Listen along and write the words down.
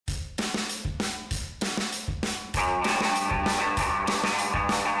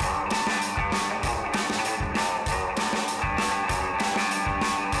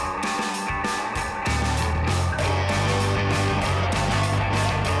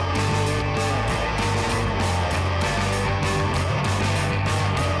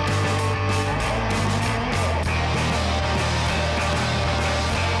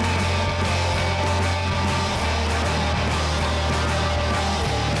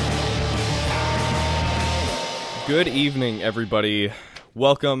Good evening, everybody.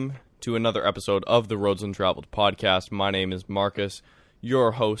 Welcome to another episode of the Roads Untraveled podcast. My name is Marcus,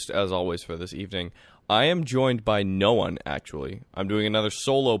 your host, as always, for this evening. I am joined by no one, actually. I'm doing another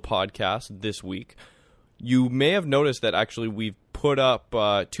solo podcast this week. You may have noticed that, actually, we've put up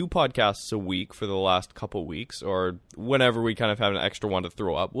 2 podcasts a week for the last couple weeks, or whenever we kind of have an extra one to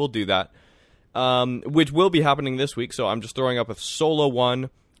throw up. We'll do that, which will be happening this week, so I'm just throwing up a solo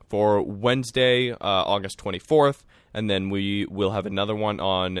one for Wednesday, August 24th, and then we will have another one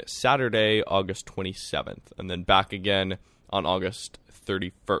on Saturday, August 27th, and then back again on August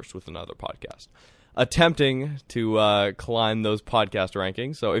 31st with another podcast. Attempting to climb those podcast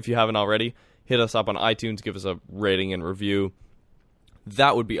rankings, so if you haven't already, hit us up on iTunes, give us a rating and review.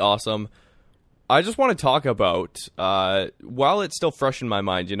 That would be awesome. I just want to talk about, while it's still fresh in my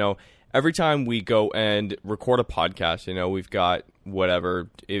mind, every time we go and record a podcast, we've got whatever,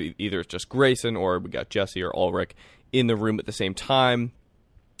 either it's just Grayson or we got Jesse or Ulrich in the room at the same time.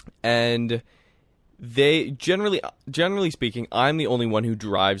 And they, generally speaking, I'm the only one who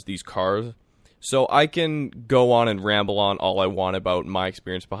drives these cars. So I can go on and ramble on all I want about my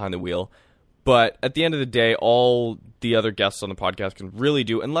experience behind the wheel. But at the end of the day, all the other guests on the podcast can really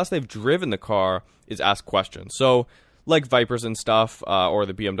do, unless they've driven the car, is ask questions. So like Vipers and stuff, or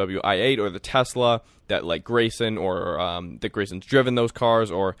the BMW i8 or the Tesla that like Grayson or that Grayson's driven those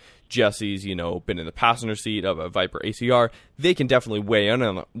cars, or Jesse's, been in the passenger seat of a Viper ACR, they can definitely weigh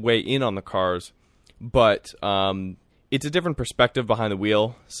in on the cars. But it's a different perspective behind the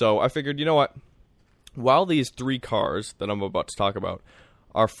wheel. So I figured, you know what? While these 3 cars that I'm about to talk about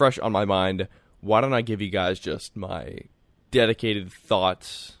are fresh on my mind, why don't I give you guys just my dedicated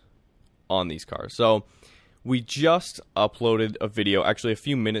thoughts on these cars? So we just uploaded a video, actually a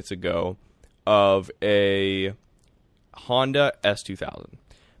few minutes ago, of a Honda S2000.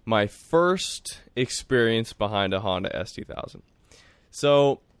 My first experience behind a Honda S2000.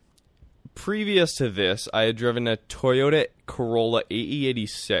 So, previous to this, I had driven a Toyota Corolla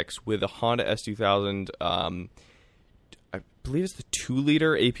AE86 with a Honda S2000, I believe it's the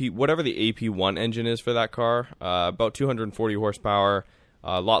 2-liter AP, whatever the AP1 engine is for that car, about 240 horsepower,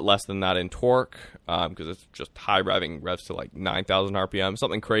 a lot less than that in torque, because it's just high revs to like 9,000 RPM,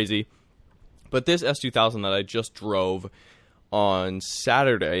 something crazy. But this S2000 that I just drove on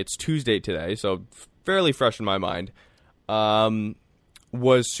Saturday, it's Tuesday today, so fairly fresh in my mind,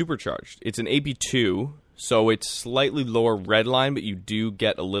 was supercharged. It's an AP2, so it's slightly lower redline, but you do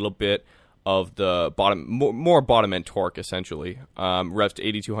get a little bit of the more bottom-end torque, essentially. Revs to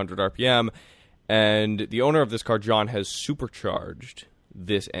 8,200 RPM, and the owner of this car, John, has supercharged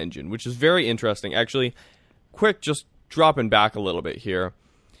this engine, which is very interesting. Actually, quick, just dropping back a little bit here.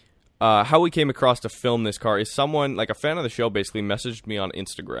 How we came across to film this car is someone, like a fan of the show, basically messaged me on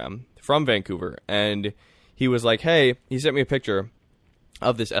Instagram from Vancouver, and he was like, hey, he sent me a picture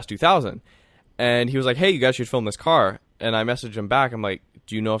of this S2000, and he was like, hey, you guys should film this car. And I messaged him back, I'm like,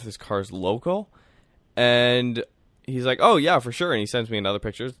 do you know if this car is local? And he's like, oh yeah, for sure. And he sends me another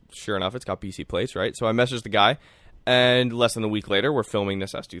picture. Sure enough, it's got BC plates, right? So I messaged the guy, and less than a week later, we're filming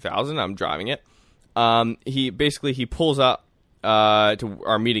this S2000. I'm driving it. He pulls up to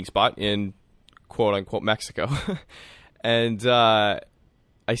our meeting spot in quote unquote Mexico, and I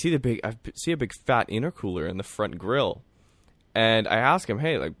see a big fat intercooler in the front grille. And I ask him,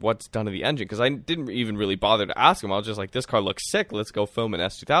 hey, like, what's done to the engine? Because I didn't even really bother to ask him. I was just like, this car looks sick. Let's go film an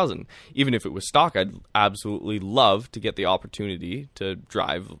S2000. Even if it was stock, I'd absolutely love to get the opportunity to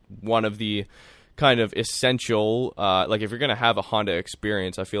drive one of the kind of essential, like, if you're going to have a Honda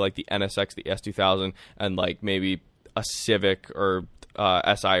experience, I feel like the NSX, the S2000, and, like, maybe a Civic or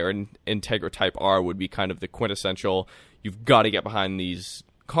SI or an Integra Type R would be kind of the quintessential, you've got to get behind these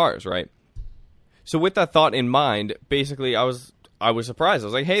cars, right? So with that thought in mind, basically I was surprised. I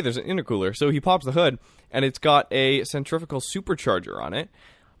was like, hey, there's an intercooler. So he pops the hood, and it's got a centrifugal supercharger on it.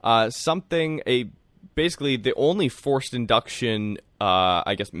 Basically the only forced induction,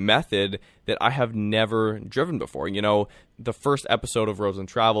 method that I have never driven before. The first episode of Roads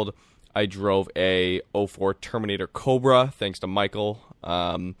Untraveled, I drove a 04 Terminator Cobra, thanks to Michael.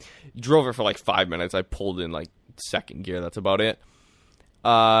 Drove it for like 5 minutes. I pulled in like second gear. That's about it.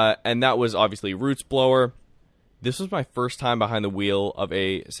 And that was obviously roots blower. This was my first time behind the wheel of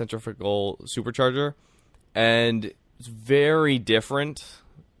a centrifugal supercharger, and it's very different.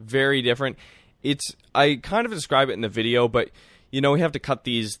 Very different. I kind of describe it in the video, but we have to cut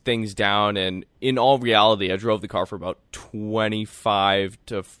these things down, and in all reality, I drove the car for about 25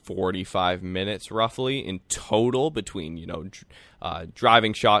 to 45 minutes, roughly, in total, between,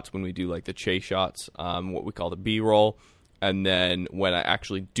 driving shots when we do, like, the chase shots, what we call the B-roll, and then when I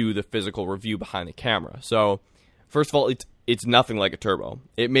actually do the physical review behind the camera. So first of all, it's nothing like a turbo.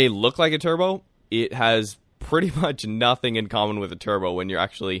 It may look like a turbo. It has pretty much nothing in common with a turbo when you're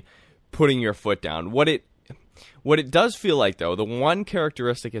actually putting your foot down. What it does feel like, though, the one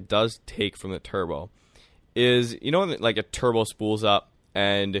characteristic it does take from the turbo is, like a turbo spools up,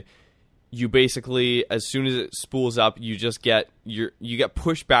 and you basically, as soon as it spools up, you just get you get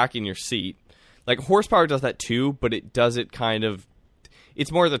pushed back in your seat. Like horsepower does that too, but it does it kind of. It's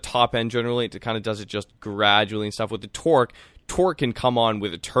more the top end generally. It kind of does it just gradually and stuff. With the torque can come on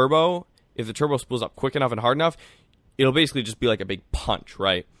with a turbo. If the turbo spools up quick enough and hard enough, it'll basically just be like a big punch,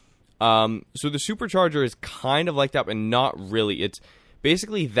 right? So the supercharger is kind of like that, but not really. It's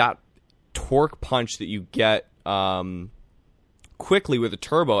basically that torque punch that you get quickly with a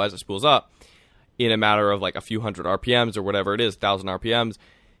turbo as it spools up in a matter of like a few hundred RPMs or whatever it is, 1,000 RPMs.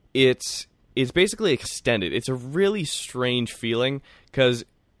 It's basically extended. It's a really strange feeling because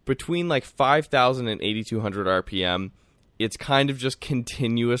between like 5,000 and 8,200 RPM, it's kind of just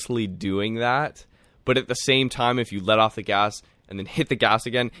continuously doing that. But at the same time, if you let off the gas and then hit the gas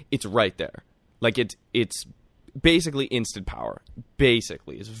again, it's right there. Like it's basically instant power.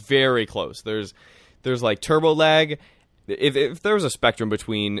 Basically, it's very close. There's like turbo lag. If there was a spectrum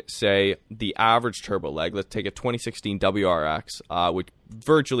between, say, the average turbo lag, let's take a 2016 WRX, which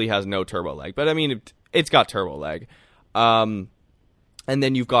virtually has no turbo lag, but I mean it's got turbo lag, and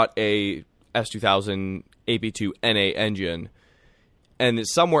then you've got a S2000 AP2 NA engine, and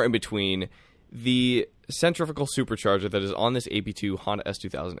somewhere in between, the centrifugal supercharger that is on this AP2 Honda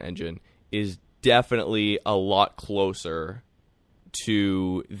S2000 engine is definitely a lot closer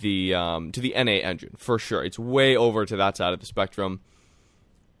to the NA engine for sure. It's way over to that side of the spectrum.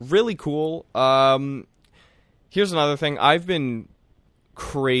 Really cool. Here's another thing. I've been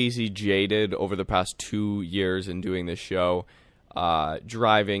crazy jaded over the past 2 years in doing this show,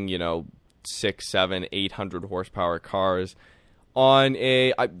 driving 6, 7, 800 horsepower cars on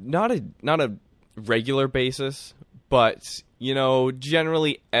a not a regular basis, but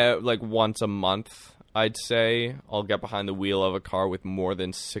generally like once a month. I'd say I'll get behind the wheel of a car with more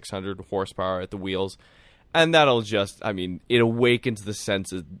than 600 horsepower at the wheels, and that'll just, it awakens the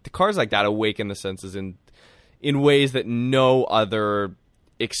senses. The cars like that awaken the senses in ways that no other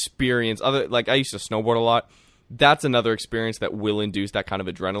experience, like I used to snowboard a lot. That's another experience that will induce that kind of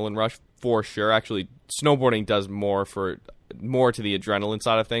adrenaline rush for sure. Actually, snowboarding does more to the adrenaline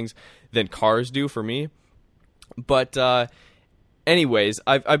side of things than cars do for me. But anyways,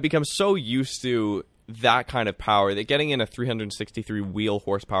 I've become so used to that kind of power that getting in a 363 wheel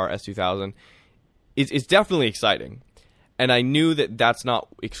horsepower S2000 is definitely exciting. And I knew that that's not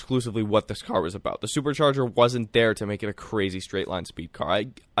exclusively what this car was about. The supercharger wasn't there to make it a crazy straight line speed car.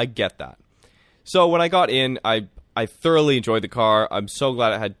 I get that. So when I got in, I thoroughly enjoyed the car. I'm so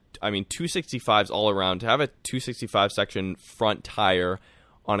glad it had 265s all around. To have a 265 section front tire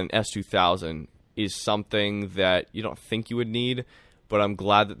on an S2000 is something that you don't think you would need. But I'm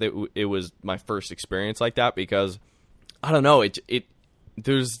glad that it was my first experience like that, because I don't know,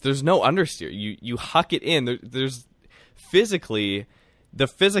 there's no understeer. You huck it in. There's physically the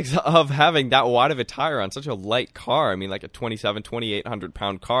physics of having that wide of a tire on such a light car. Like a 2,800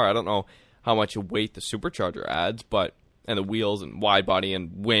 pound car. I don't know how much weight the supercharger adds, and the wheels and wide body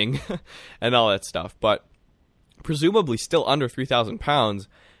and wing and all that stuff. But presumably still under 3,000 pounds.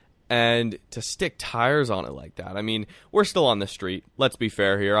 And to stick tires on it like that, we're still on the street. Let's be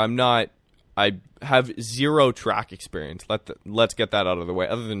fair here. I have zero track experience. Let's get that out of the way,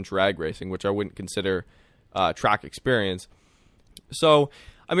 other than drag racing, which I wouldn't consider track experience. So,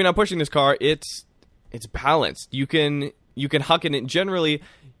 I'm pushing this car. It's balanced. You can huck it in. Generally,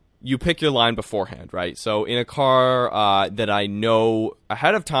 you pick your line beforehand, right? So in a car that I know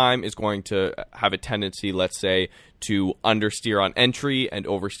ahead of time is going to have a tendency, let's say, to understeer on entry and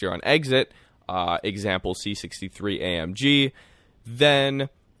oversteer on exit, example C63 AMG, then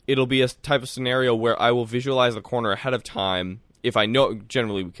it'll be a type of scenario where I will visualize the corner ahead of time. If I know,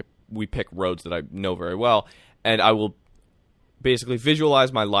 generally we pick roads that I know very well, and I will basically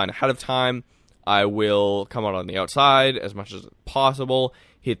visualize my line ahead of time. I will come out on the outside as much as possible,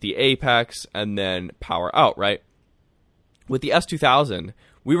 hit the apex, and then power out, right? With the S2000,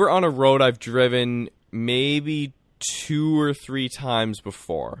 we were on a road I've driven maybe 2 or 3 times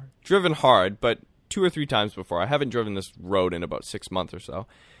before. Driven hard, but 2 or 3 times before. I haven't driven this road in about 6 months or so.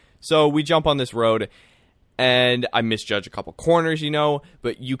 So we jump on this road, and I misjudge a couple corners,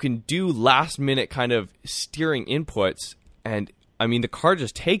 but you can do last-minute kind of steering inputs, and, the car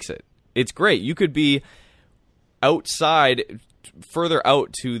just takes it. It's great. You could be outside, further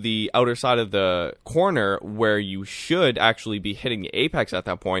out to the outer side of the corner where you should actually be hitting the apex at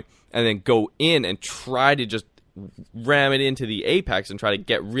that point, and then go in and try to just ram it into the apex and try to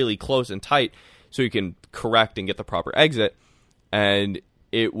get really close and tight so you can correct and get the proper exit, and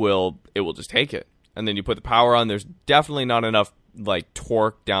it will just take it. And then you put the power on. There's definitely not enough like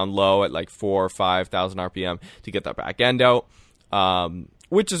torque down low at like 4,000 or 5,000 RPM to get that back end out,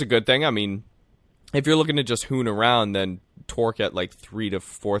 which is a good thing. I mean, if you're looking to just hoon around, then torque at like 3,000 to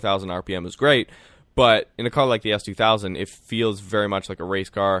 4,000 RPM is great. But in a car like the S2000, it feels very much like a race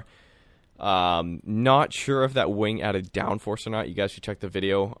car. Not sure if that wing added downforce or not. You guys should check the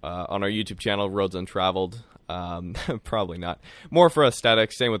video on our YouTube channel, Roads Untraveled. Probably not. More for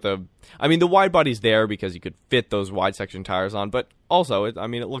aesthetics. Same with the wide body's there because you could fit those wide section tires on, but also, it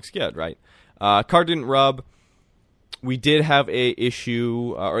looks good, right? Car didn't rub. We did have a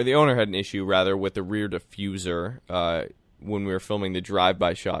issue, or the owner had an issue, rather, with the rear diffuser when we were filming the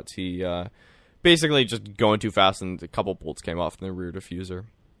drive-by shots. He basically just going too fast and a couple bolts came off in the rear diffuser.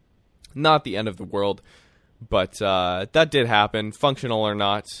 Not the end of the world. But that did happen, functional or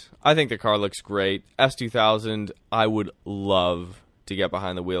not. I think the car looks great. S2000, I would love to get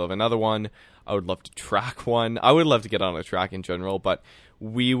behind the wheel of another one. I would love to track one. I would love to get on a track in general, but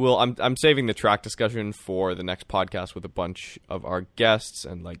we will. I'm saving the track discussion for the next podcast with a bunch of our guests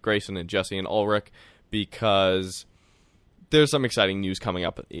and like Grayson and Jesse and Ulrich, because there's some exciting news coming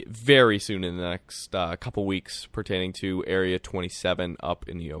up very soon in the next couple weeks pertaining to Area 27 up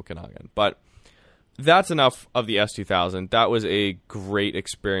in the Okanagan. But that's enough of the S2000. That was a great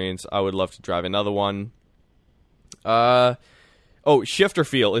experience. I would love to drive another one. Shifter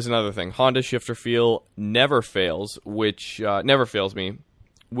feel is another thing. Honda shifter feel never fails, which never fails me,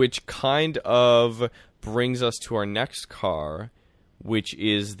 which kind of brings us to our next car, which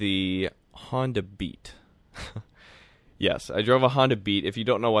is the Honda Beat. Yes, I drove a Honda Beat. If you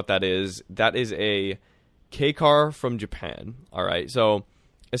don't know what that is a K car from Japan. All right, so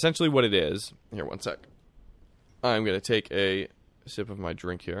essentially what it is, here, one sec. I'm going to take a sip of my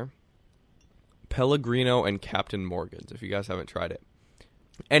drink here. Pellegrino and Captain Morgan's, if you guys haven't tried it.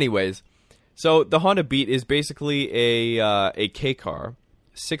 Anyways, so the Honda Beat is basically a K car,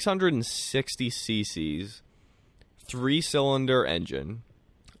 660 cc's, 3-cylinder engine,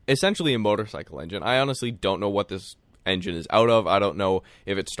 essentially a motorcycle engine. I honestly don't know what this engine is out of. I don't know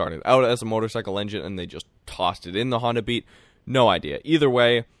if it started out as a motorcycle engine and they just tossed it in the Honda Beat. No idea. Either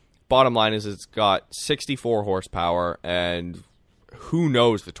way, bottom line is it's got 64 horsepower and who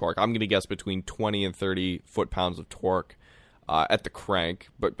knows the torque. I'm going to guess between 20 and 30 foot-pounds of torque at the crank.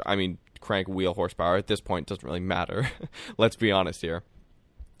 But, crank wheel horsepower at this point doesn't really matter. Let's be honest here.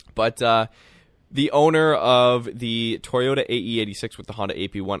 But the owner of the Toyota AE86 with the Honda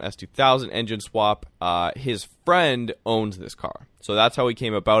AP1 S2000 engine swap, his friend owns this car. So that's how he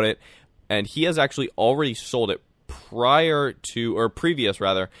came about it. And he has actually already sold it previous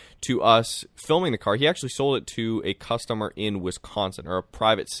to us filming the car. He actually sold it to a customer in Wisconsin, or a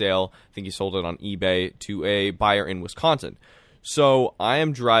private sale. I think he sold it on eBay to a buyer in Wisconsin. So I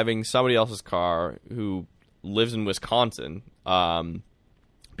am driving somebody else's car who lives in Wisconsin,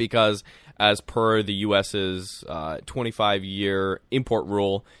 because as per the U.S.'s 25-year import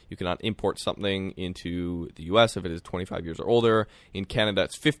rule, you cannot import something into the U.S. if it is 25 years or older. In Canada,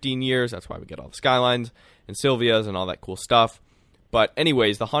 it's 15 years. That's why we get all the Skylines and Silvias and all that cool stuff. But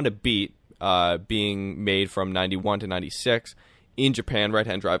anyways, the Honda Beat, being made from 91 to 96 in Japan,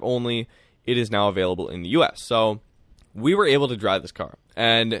 right-hand drive only, it is now available in the U.S. So we were able to drive this car.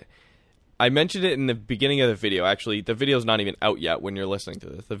 And I mentioned it in the beginning of the video. Actually, the video's not even out yet when you're listening to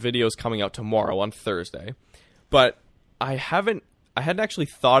this. The video's coming out tomorrow on Thursday. But I hadn't actually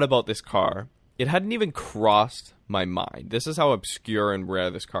thought about this car. It hadn't even crossed my mind. This is how obscure and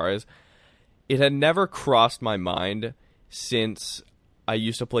rare this car is. It had never crossed my mind since I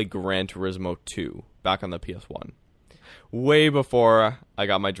used to play Gran Turismo 2 back on the PS1. Way before I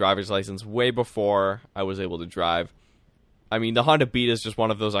got my driver's license, way before I was able to drive. The Honda Beat is just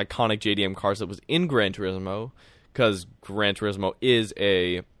one of those iconic JDM cars that was in Gran Turismo, because Gran Turismo is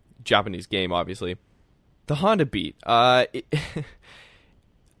a Japanese game, obviously. The Honda Beat, I'm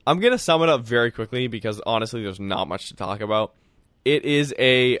going to sum it up very quickly, because honestly, there's not much to talk about. It's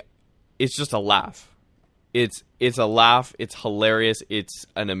just a laugh. It's a laugh, it's hilarious, it's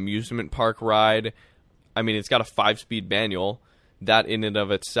an amusement park ride. It's got a 5-speed manual. That in and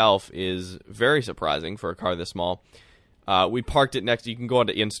of itself is very surprising for a car this small. We parked it next. You can go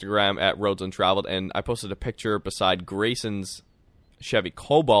onto Instagram at Roads Untraveled, and I posted a picture beside Grayson's Chevy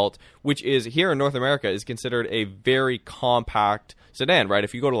Cobalt, which is here in North America is considered a very compact sedan, right?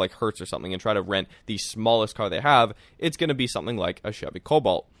 If you go to like Hertz or something and try to rent the smallest car they have, it's going to be something like a Chevy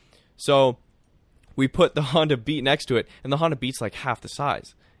Cobalt. So we put the Honda Beat next to it, and the Honda Beat's like half the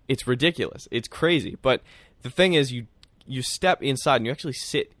size. It's ridiculous. It's crazy. But the thing is, you step inside and you actually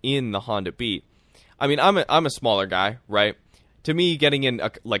sit in the Honda Beat. I mean, I'm a smaller guy, right? To me, getting in a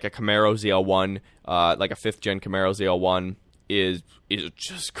Camaro ZL1, like a 5th gen Camaro ZL1 is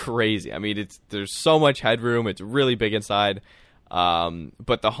just crazy. I mean, there's so much headroom. It's really big inside.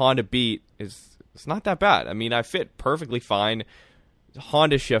 But the Honda Beat it's not that bad. I mean, I fit perfectly fine.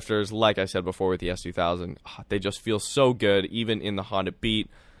 Honda shifters, like I said before with the S2000, they just feel so good, even in the Honda Beat,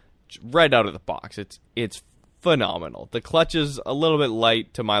 right out of the box. It's phenomenal. The clutch is a little bit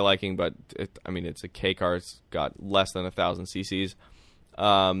light to my liking, but it's a K car. It's got less than 1,000 cc's,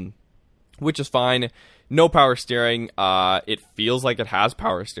 which is fine. No power steering. It feels like it has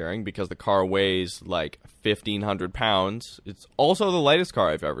power steering because the car weighs like 1,500 pounds. It's also the lightest car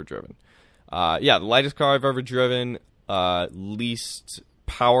I've ever driven. The lightest car I've ever driven, least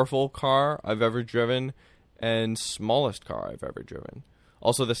powerful car I've ever driven, and smallest car I've ever driven.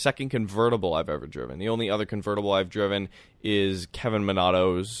 Also, the second convertible I've ever driven. The only other convertible I've driven is Kevin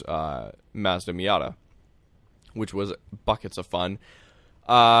Minato's Mazda Miata, which was buckets of fun.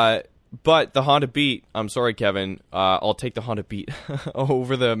 But the Honda Beat, I'm sorry, Kevin, I'll take the Honda Beat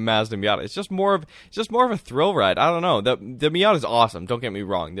over the Mazda Miata. It's just more of a thrill ride. I don't know. The Miata is awesome. Don't get me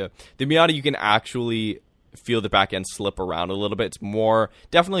wrong. The Miata, you can actually feel the back end slip around a little bit. It's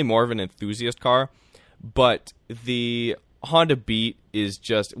definitely more of an enthusiast car. But the Honda Beat is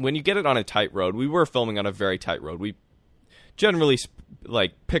just, when you get it on a tight road, we were filming on a very tight road. We generally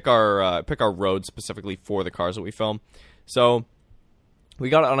pick our road specifically for the cars that we film. So we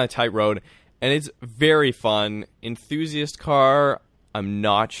got it on a tight road, and it's very fun. Enthusiast car, I'm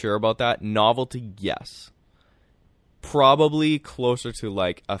not sure about that. Novelty, yes. Probably closer to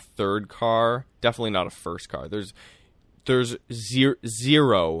like a third car. Definitely not a first car. There's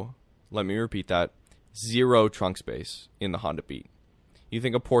zero, let me repeat that, zero trunk space in the Honda Beat. You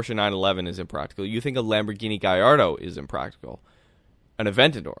think a Porsche 911 is impractical. You think a Lamborghini Gallardo is impractical. An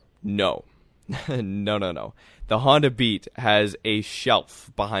Aventador, no. No. The Honda Beat has a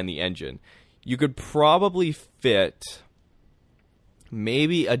shelf behind the engine. You could probably fit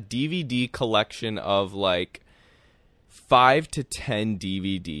maybe a DVD collection of like 5 to 10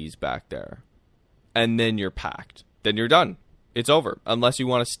 DVDs back there. And then you're packed. Then you're done. It's over. Unless you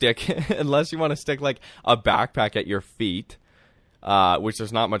want to stick like a backpack at your feet, which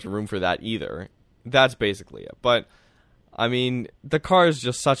there's not much room for that either. That's basically it. But I mean, the car is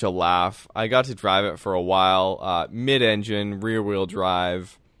just such a laugh. I got to drive it for a while. Mid-engine, rear-wheel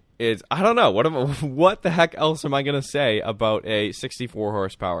drive. I don't know. What the heck else am I going to say about a 64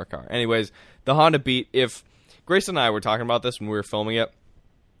 horsepower car? Anyways, the Honda Beat, if Grace and I were talking about this when we were filming it,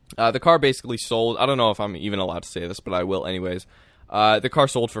 the car basically sold. I don't know if I'm even allowed to say this, but I will anyways. The car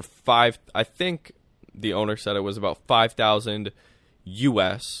sold for I think the owner said it was about $5,000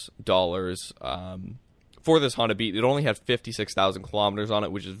 US dollars. For this Honda Beat, it only had 56,000 kilometers on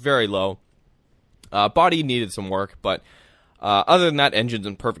it, which is very low. Body needed some work, but other than that, engine's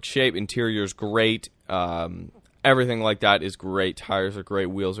in perfect shape. Interior's great. Everything like that is great. Tires are great.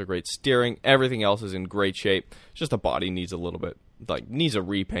 Wheels are great. Steering, everything else is in great shape. It's just the body needs a little bit, needs a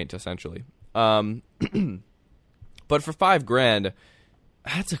repaint, essentially. But for $5,000,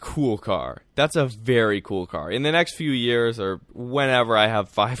 that's a cool car. That's a very cool car. In the next few years, or whenever I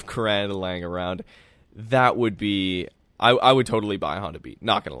have $5,000 laying around, that would be, I would totally buy a Honda Beat,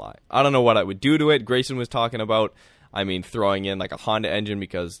 not gonna lie. I don't know what I would do to it. Grayson was talking about, throwing in like a Honda engine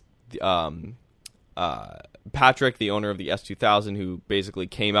because Patrick, the owner of the S2000, who basically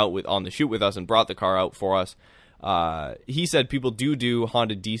came out on the shoot with us and brought the car out for us, he said people do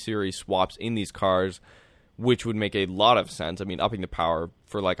Honda D-Series swaps in these cars, which would make a lot of sense. Upping the power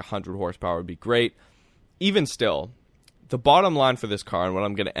for like 100 horsepower would be great. Even still, the bottom line for this car, and what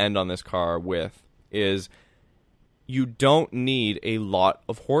I'm going to end on this car with, is you don't need a lot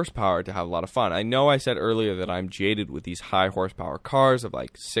of horsepower to have a lot of fun. I know I said earlier that I'm jaded with these high horsepower cars of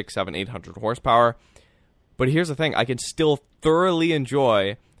like 600, 700, 800 horsepower. But here's the thing. I can still thoroughly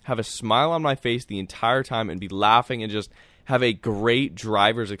enjoy, have a smile on my face the entire time, and be laughing and just have a great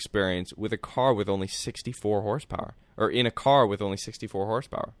driver's experience with a car with only 64 horsepower. Or in a car with only 64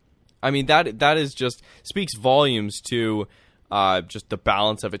 horsepower. That is just speaks volumes to just the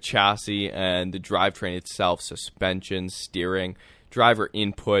balance of a chassis and the drivetrain itself, suspension, steering, driver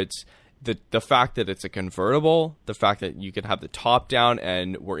inputs, the fact that it's a convertible, the fact that you can have the top down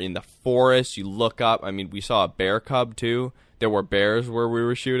and we're in the forest, you look up. We saw a bear cub too. There were bears where we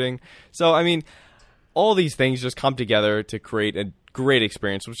were shooting. So, all these things just come together to create a great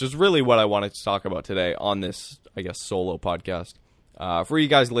experience, which is really what I wanted to talk about today on this, I guess, solo podcast. For you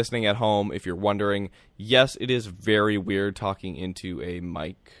guys listening at home, if you're wondering, yes, it is very weird talking into a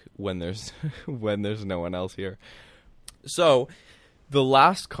mic when there's when there's no one else here. So, the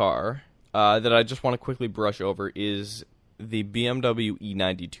last car that I just want to quickly brush over is the BMW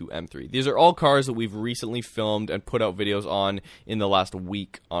E92 M3. These are all cars that we've recently filmed and put out videos on in the last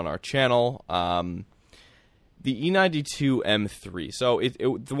week on our channel. The E92 M3. So,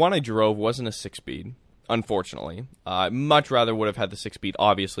 the one I drove wasn't a 6-speed. Unfortunately, much rather would have had the 6-speed,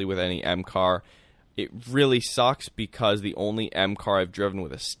 obviously, with any M car. It really sucks because the only M car I've driven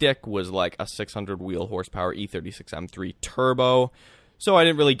with a stick was like a 600 wheel horsepower E36 M3 turbo. So I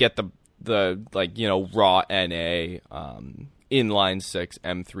didn't really get the like, you know, raw NA inline 6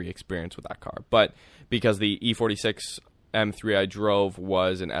 M3 experience with that car. But because the E46 M3 I drove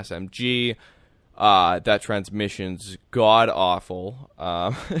was an SMG, that transmission's god-awful.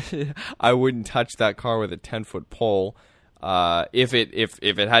 I wouldn't touch that car with a 10-foot pole. If it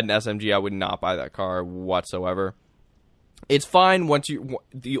had an SMG, I would not buy that car whatsoever. It's fine once you...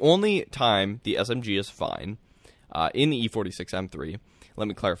 The only time the SMG is fine, in the E46 M3, let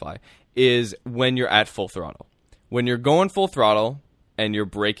me clarify, is when you're at full throttle. When you're going full throttle, and you're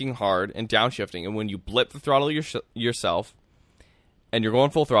braking hard and downshifting, and when you blip the throttle yourself, and you're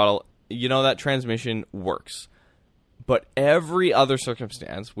going full throttle, you know that transmission works. But every other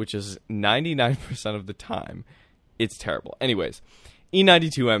circumstance, which is 99% of the time, it's terrible. Anyways,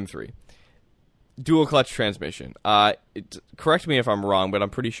 E92 M3. Dual clutch transmission. Correct me if I'm wrong, but I'm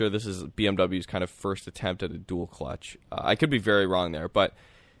pretty sure this is BMW's kind of first attempt at a dual clutch. I could be very wrong there, but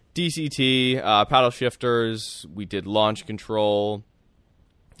DCT, paddle shifters, we did launch control.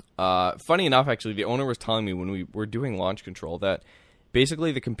 Funny enough, actually, the owner was telling me when we were doing launch control that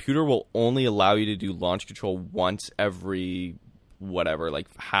basically the computer will only allow you to do launch control once every, whatever, like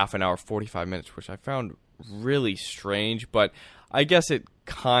half an hour, 45 minutes, which I found really strange, but I guess it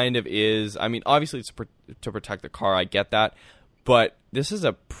kind of is. I mean, obviously it's to protect the car, I get that, but this is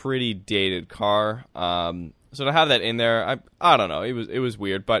a pretty dated car, so to have that in there, I don't know, it was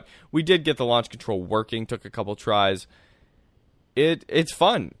weird, but we did get the launch control working, took a couple tries. It's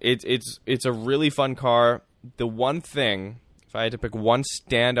fun. It's a really fun car. The one thing, if I had to pick one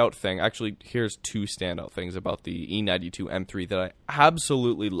standout thing, actually, here's two standout things about the E92 M3 that I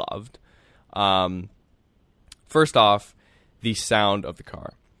absolutely loved. First off, the sound of the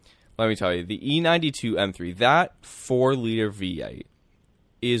car. Let me tell you, the E92 M3, that 4-liter V8,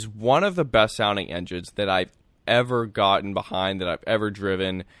 is one of the best sounding engines that I've ever gotten behind, that I've ever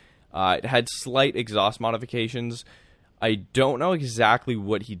driven. It had slight exhaust modifications. I don't know exactly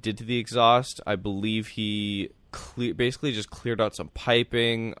what he did to the exhaust. I believe he basically just cleared out some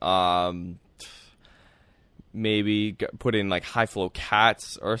piping, maybe put in like high flow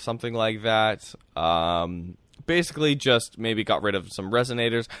cats or something like that. Basically just maybe got rid of some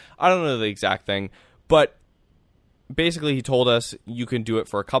resonators. I don't know the exact thing, but basically he told us you can do it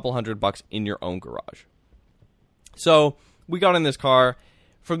for a couple $100 in your own garage. So we got in this car.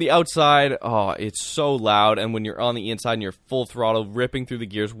 From the outside, oh, it's so loud, and when you're on the inside and you're full throttle, ripping through the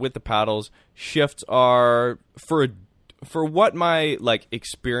gears with the paddles, shifts are, for what my like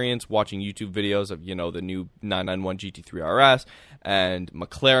experience watching YouTube videos of, you know, the new 991 GT3 RS and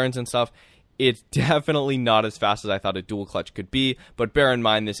McLarens and stuff, it's definitely not as fast as I thought a dual clutch could be, but bear in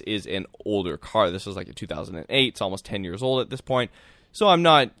mind this is an older car. This is like a 2008, it's almost 10 years old at this point, so I'm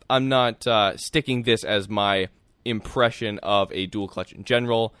not sticking this as my impression of a dual clutch in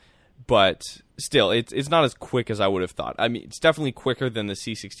general, but still it's not as quick as I would have thought. I mean, it's definitely quicker than the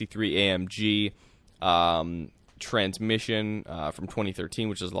C63 AMG transmission from 2013,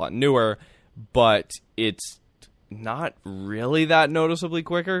 which is a lot newer, but it's not really that noticeably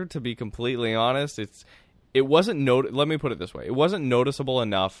quicker, to be completely honest. Let me put it this way, it wasn't noticeable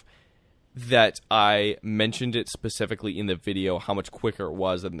enough that I mentioned it specifically in the video how much quicker it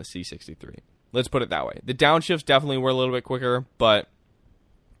was than the C63. Let's put it that way. The downshifts definitely were a little bit quicker, but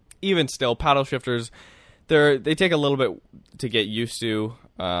even still, paddle shifters, they take a little bit to get used to.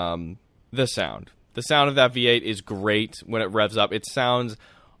 The sound of that V8 is great when it revs up. It sounds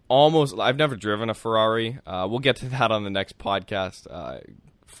almost... I've never driven a Ferrari. We'll get to that on the next podcast.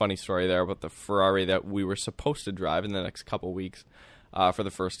 Funny story there about the Ferrari that we were supposed to drive in the next couple weeks for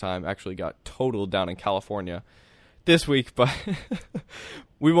the first time. Actually got totaled down in California this week, but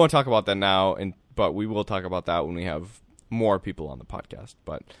we won't talk about that now, but we will talk about that when we have more people on the podcast.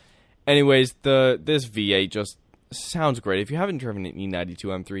 But anyways, this V8 just sounds great. If you haven't driven an E92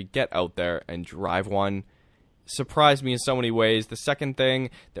 M3, get out there and drive one. Surprised me in so many ways. The second thing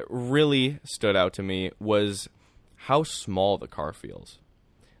that really stood out to me was how small the car feels.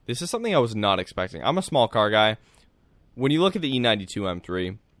 This is something I was not expecting. I'm a small car guy. when you look at the E92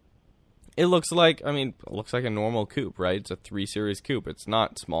 M3, it looks like a normal coupe, right? It's a 3 Series coupe. It's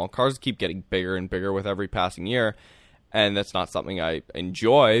not small. Cars keep getting bigger and bigger with every passing year, and that's not something I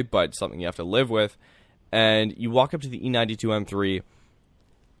enjoy, but something you have to live with. And you walk up to the E92 M3,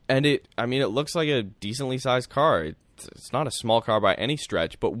 and it looks like a decently sized car. It's not a small car by any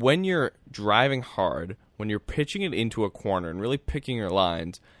stretch, but when you're driving hard, when you're pitching it into a corner and really picking your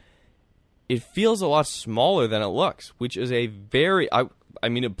lines, it feels a lot smaller than it looks, which is a very...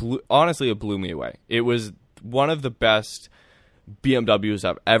 honestly, it blew me away. It was one of the best BMWs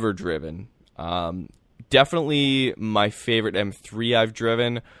I've ever driven. Definitely my favorite M3 I've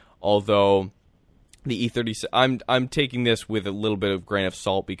driven, although the E36... I'm taking this with a little bit of grain of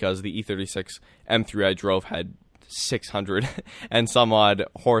salt because the E36 M3 I drove had 600 and some odd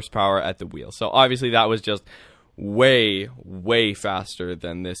horsepower at the wheel. So obviously that was just way, way faster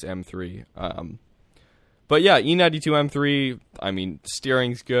than this M3. But yeah, E92 M3,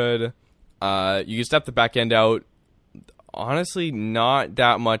 steering's good. You can step the back end out. Honestly, it's not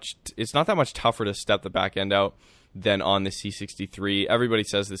that much tougher to step the back end out than on the C63. Everybody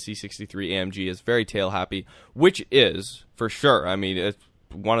says the C63 AMG is very tail happy, which is, for sure. It's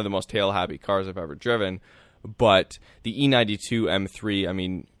one of the most tail happy cars I've ever driven. But the E92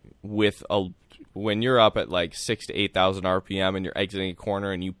 M3, when you're up at like 6,000 to 8,000 RPM and you're exiting a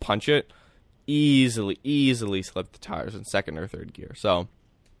corner and you punch it, easily slip the tires in second or third gear. So,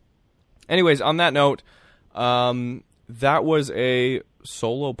 anyways, on that note, that was a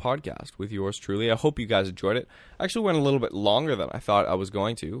solo podcast with yours truly. I hope you guys enjoyed it. Actually went a little bit longer than I thought I was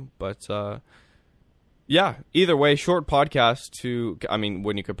going to, but yeah, either way, short podcast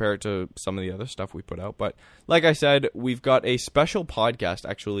when you compare it to some of the other stuff we put out. But like I said, we've got a special podcast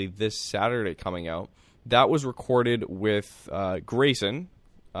actually this Saturday coming out. That was recorded with Grayson,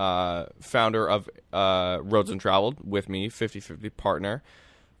 founder of Roads Untraveled, with me, 50-50 partner.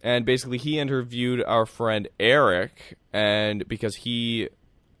 And basically he interviewed our friend Eric, and because he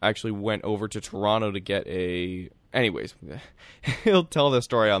actually went over to Toronto to get anyways, he'll tell the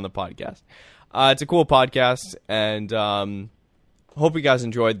story on the podcast. It's a cool podcast, and hope you guys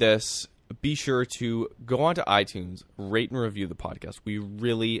enjoyed this. Be sure to go onto iTunes, rate and review the podcast. We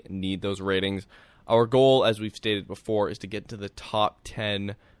really need those ratings. Our goal, as we've stated before, is to get to the top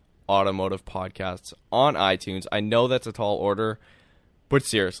 10 automotive podcasts on iTunes. I know that's a tall order, but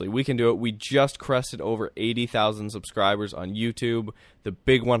seriously, we can do it. We just crested over 80,000 subscribers on YouTube. The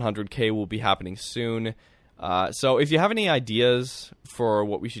big 100K will be happening soon. So if you have any ideas for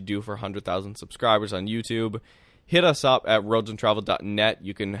what we should do for 100,000 subscribers on YouTube, hit us up at roadsandtravel.net.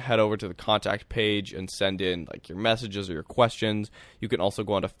 You can head over to the contact page and send in like your messages or your questions. You can also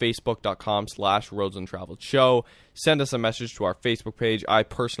go onto facebook.com/roadsandtravelshow. Send us a message to our Facebook page. I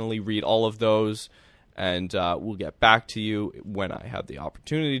personally read all of those, and we'll get back to you when I have the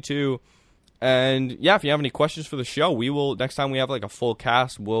opportunity to. And yeah, if you have any questions for the show, next time we have like a full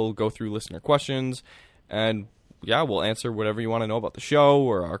cast, we'll go through listener questions. And yeah, we'll answer whatever you want to know about the show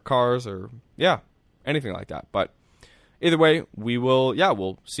or our cars or anything like that. But either way,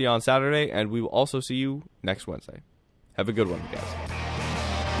 we'll see you on Saturday, and we will also see you next Wednesday. Have a good one, guys.